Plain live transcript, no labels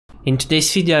In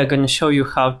today's video, I'm going to show you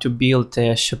how to build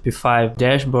a Shopify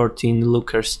dashboard in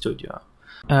Looker Studio.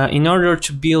 In order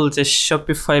to build a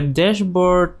Shopify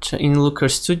dashboard in Looker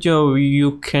Studio,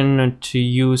 you cannot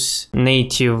use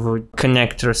native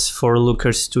connectors for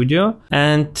Looker Studio,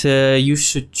 and you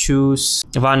should choose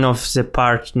one of the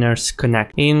partners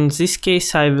connect. In this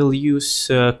case, I will use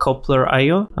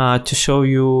Coupler.io to show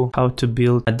you how to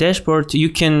build a dashboard. You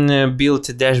can build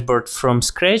a dashboard from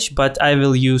scratch, but I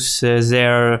will use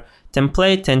their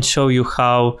template and show you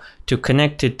how to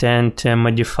connect it and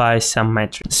modify some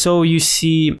metrics. So you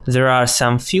see there are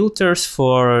some filters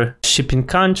for shipping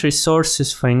country,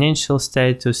 sources, financial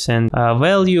status, and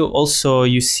value. Also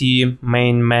you see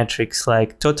main metrics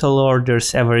like total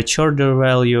orders, average order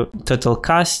value, total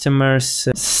customers,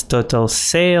 total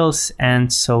sales,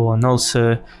 and so on.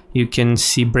 Also you can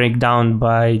see breakdown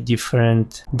by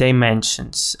different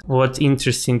dimensions. What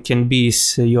interesting can be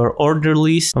is your order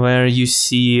list, where you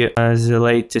see the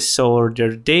latest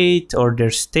order date, order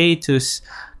status,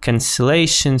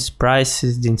 cancellations,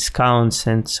 prices, discounts,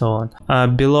 and so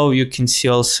on. Below you can see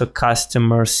also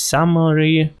customer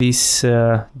summary, these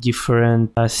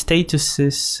different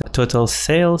statuses, total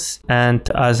sales, and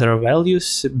other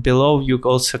values. Below you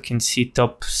also can see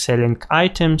top selling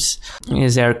items,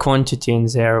 their quantity and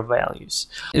their values.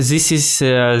 This is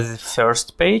the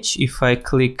first page. If I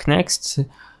click next,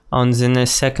 on the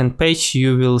second page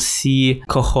you will see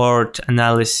cohort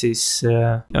analysis,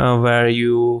 where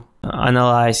you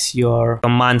analyze your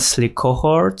monthly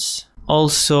cohorts.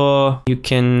 Also you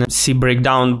can see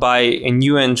breakdown by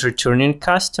new and returning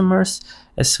customers,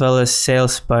 as well as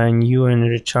sales by new and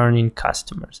returning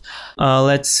customers.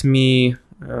 Let me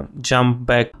jump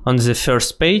back on the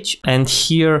first page, and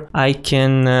here I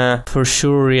can for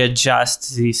sure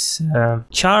readjust these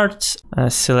charts,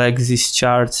 select these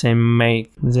charts and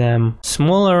make them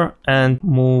smaller, and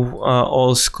move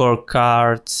all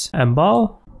scorecards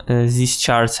above. These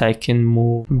charts I can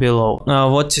move below.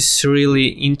 What is really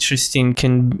interesting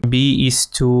can be is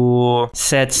to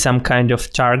set some kind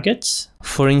of targets.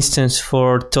 For instance,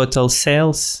 for total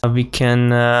sales, we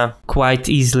can quite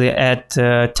easily add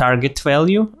target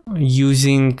value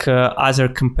using other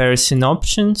comparison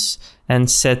options and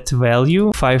set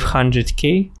value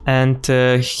 500k, and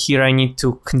here I need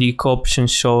to click option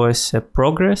show as a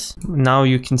progress. Now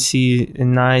you can see a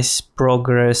nice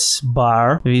progress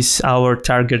bar with our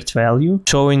target value,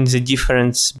 showing the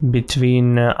difference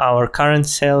between our current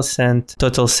sales and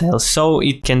total sales. So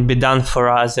it can be done for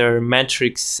other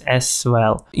metrics as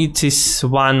well. It is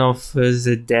one of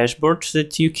the dashboards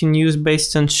that you can use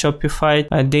based on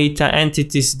Shopify data, and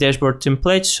it is dashboard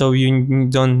template, so you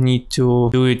don't need to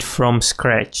do it from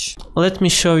scratch. Let me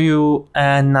show you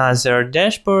another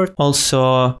dashboard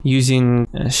also using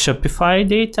Shopify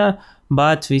data,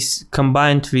 but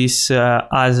combined with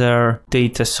other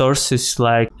data sources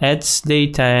like ads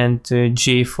data and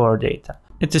GA4 data.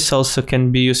 It is also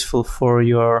can be useful for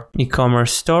your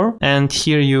e-commerce store, and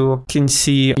here you can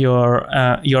see your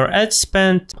ad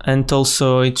spend, and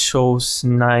also it shows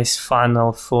nice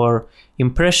funnel for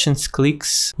impressions,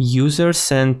 clicks,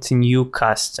 users, and new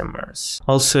customers.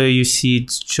 Also you see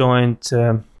it's joint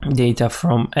data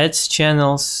from ads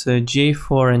channels,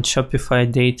 GA4 and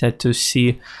Shopify data to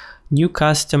see new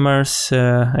customers,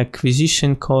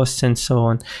 acquisition costs, and so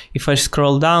on. If I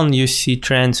scroll down, you see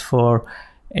trends for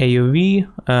AOV,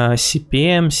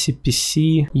 CPM,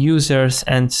 CPC, users,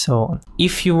 and so on.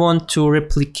 If you want to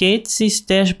replicate these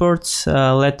dashboards,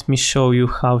 let me show you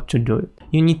how to do it.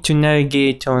 You need to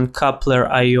navigate on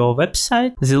Coupler.io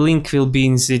website. The link will be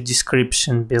in the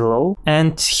description below.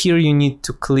 And here you need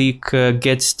to click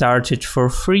Get Started for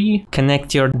free,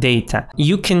 connect your data.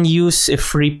 You can use a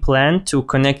free plan to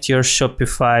connect your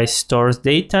Shopify store's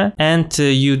data, and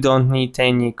you don't need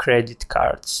any credit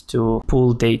cards to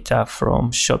pull data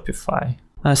from Shopify.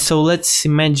 So let's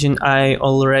imagine I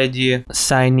already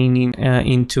signing in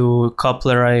into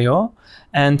Coupler.io.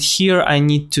 And here I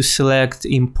need to select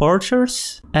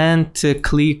importers and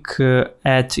click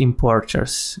add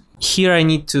importers. Here I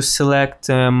need to select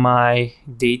my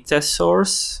data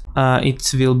source.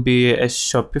 It will be a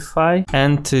Shopify,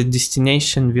 and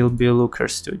destination will be Looker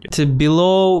Studio.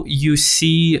 Below you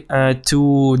see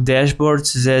two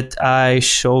dashboards that I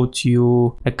showed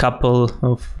you a couple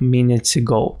of minutes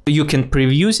ago. You can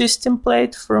preview this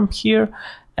template from here,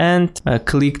 and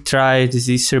click try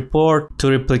this report.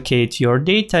 To replicate your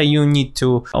data, you need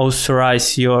to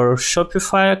authorize your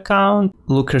Shopify account,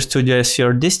 Looker Studio as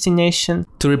your destination,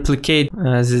 to replicate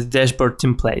the dashboard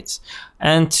templates.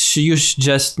 And you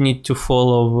just need to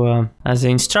follow the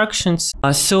instructions.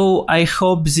 So I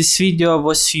hope this video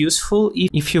was useful.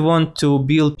 If you want to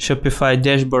build Shopify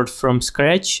dashboard from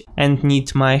scratch and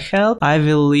need my help, I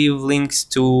will leave links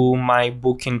to my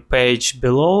booking page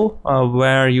below,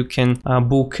 where you can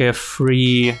book a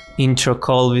free intro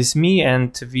call with me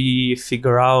and we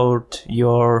figure out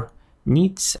your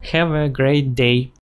needs. Have a great day.